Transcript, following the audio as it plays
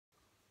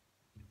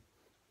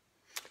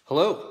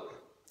Hello.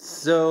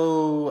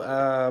 So,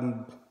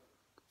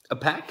 a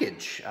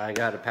package. I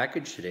got a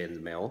package today in the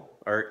mail,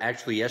 or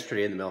actually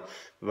yesterday in the mail.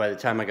 But by the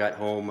time I got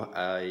home,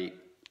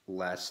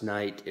 last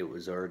night, it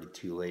was already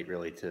too late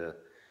really to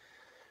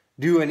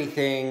do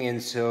anything,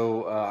 and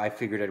so I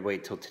figured I'd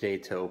wait till today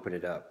to open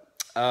it up.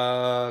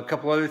 A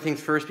couple other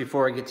things first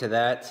before I get to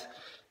that.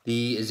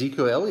 The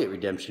Ezekiel Elliott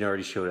redemption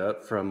already showed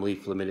up from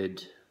Leaf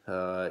Limited.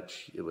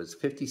 It was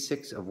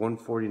 56 of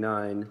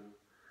 149.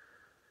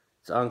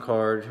 It's on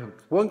card.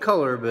 One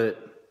color, but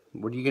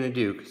what are you going to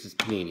do? Because it's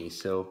Panini.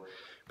 So,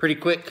 pretty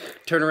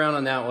quick turnaround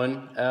on that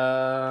one.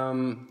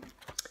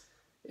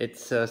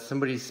 It's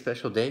somebody's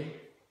special day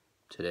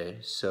today.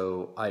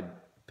 So, I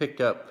picked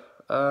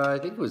up, I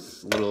think it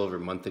was a little over a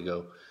month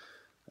ago.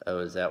 I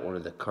was at one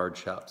of the card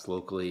shops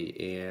locally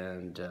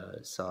and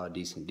saw a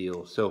decent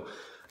deal. So,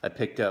 I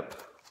picked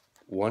up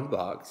one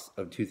box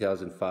of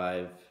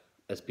 2005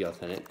 SB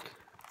Authentic.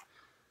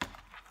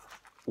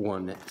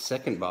 One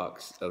second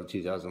box of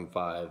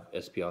 2005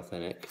 SB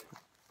Authentic,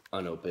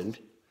 unopened,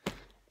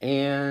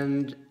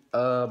 and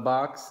a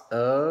box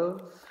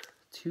of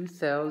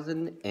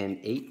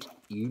 2008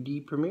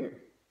 UD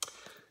Premier.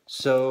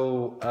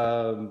 So,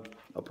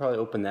 I'll probably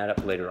open that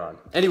up later on.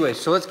 Anyway,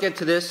 so let's get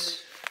to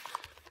this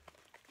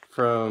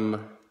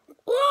from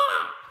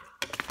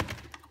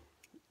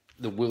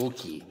the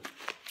Wilkie.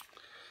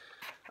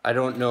 I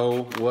don't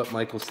know what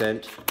Michael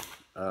sent.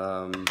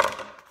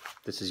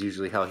 This is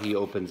usually how he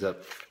opens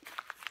up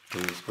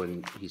things,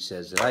 when he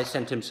says that I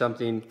sent him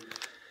something,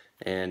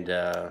 and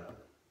that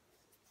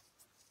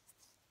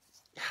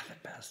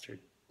bastard.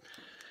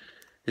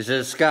 He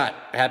says, Scott,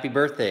 happy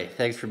birthday.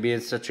 Thanks for being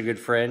such a good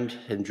friend.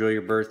 Enjoy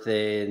your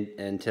birthday,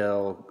 and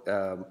tell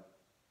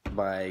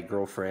my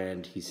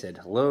girlfriend, he said,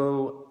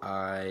 hello,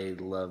 I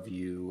love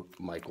you,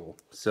 Michael.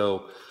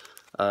 So,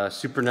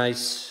 super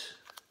nice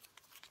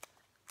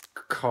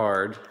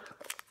card,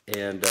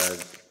 and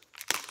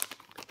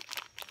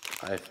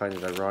I find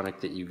it ironic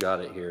that you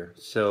got it here.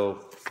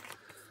 So,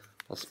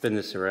 I'll spin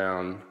this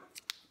around.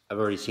 I've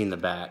already seen the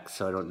back,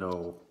 so I don't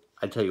know.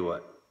 I tell you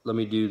what, let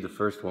me do the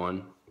first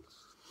one.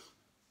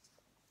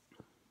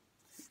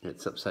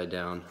 It's upside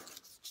down.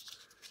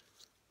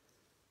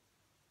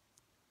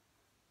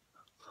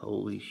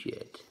 Holy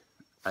shit.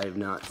 I have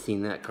not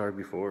seen that card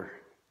before.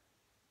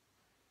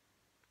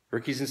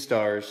 Rookies and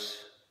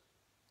Stars.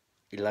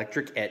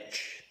 Electric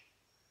Etch.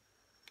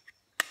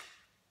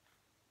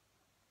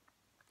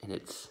 And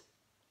it's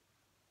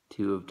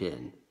 2 of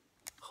 10.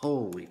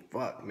 Holy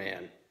fuck,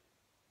 man.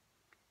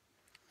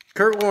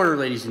 Kurt Warner,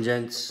 ladies and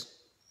gents.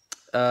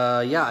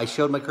 Yeah, I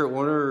showed my Kurt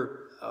Warner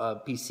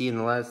PC in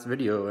the last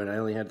video, and I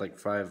only had like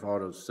 5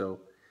 autos, so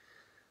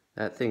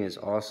that thing is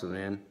awesome,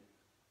 man.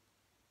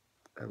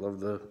 I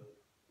love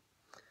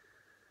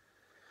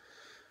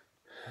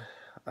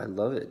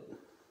it.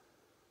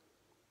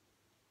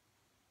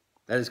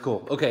 That is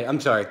cool. Okay, I'm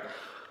sorry.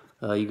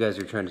 You guys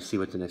are trying to see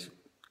what the next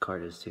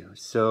card is too.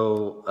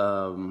 So,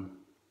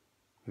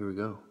 here we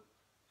go.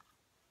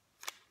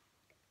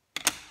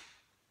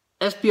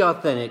 SB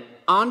Authentic,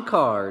 on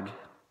card,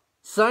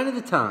 sign of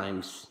the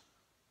times.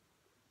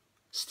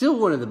 Still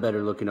one of the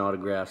better looking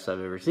autographs I've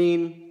ever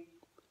seen.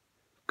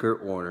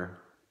 Kurt Warner.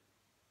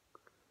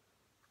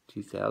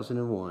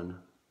 2001.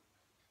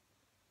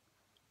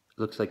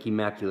 Looks like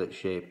immaculate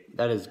shape.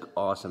 That is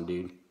awesome,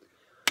 dude.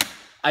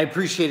 I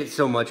appreciate it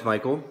so much,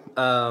 Michael.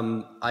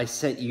 I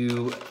sent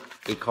you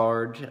a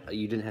card.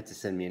 You didn't have to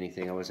send me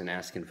anything. I wasn't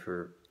asking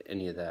for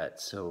any of that.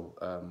 So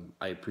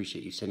I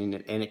appreciate you sending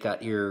it. And it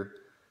got here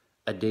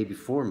a day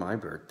before my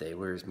birthday,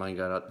 whereas mine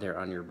got up there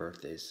on your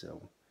birthday.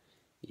 So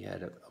you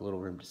had a little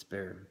room to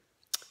spare.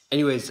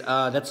 Anyways,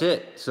 that's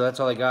it. So that's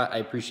all I got. I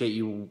appreciate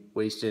you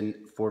wasting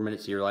 4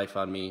 minutes of your life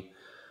on me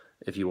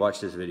if you watch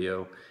this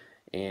video.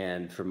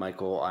 And for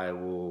Michael, I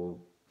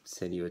will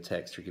send you a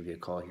text or give you a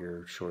call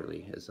here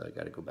shortly, as I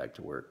got to go back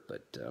to work.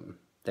 But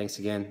thanks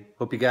again.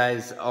 Hope you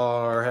guys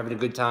are having a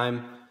good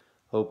time.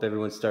 Hope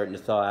everyone's starting to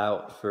thaw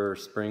out for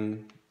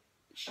spring.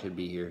 Should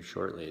be here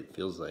shortly. It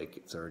feels like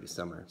it's already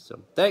summer.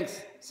 So thanks.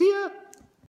 See ya.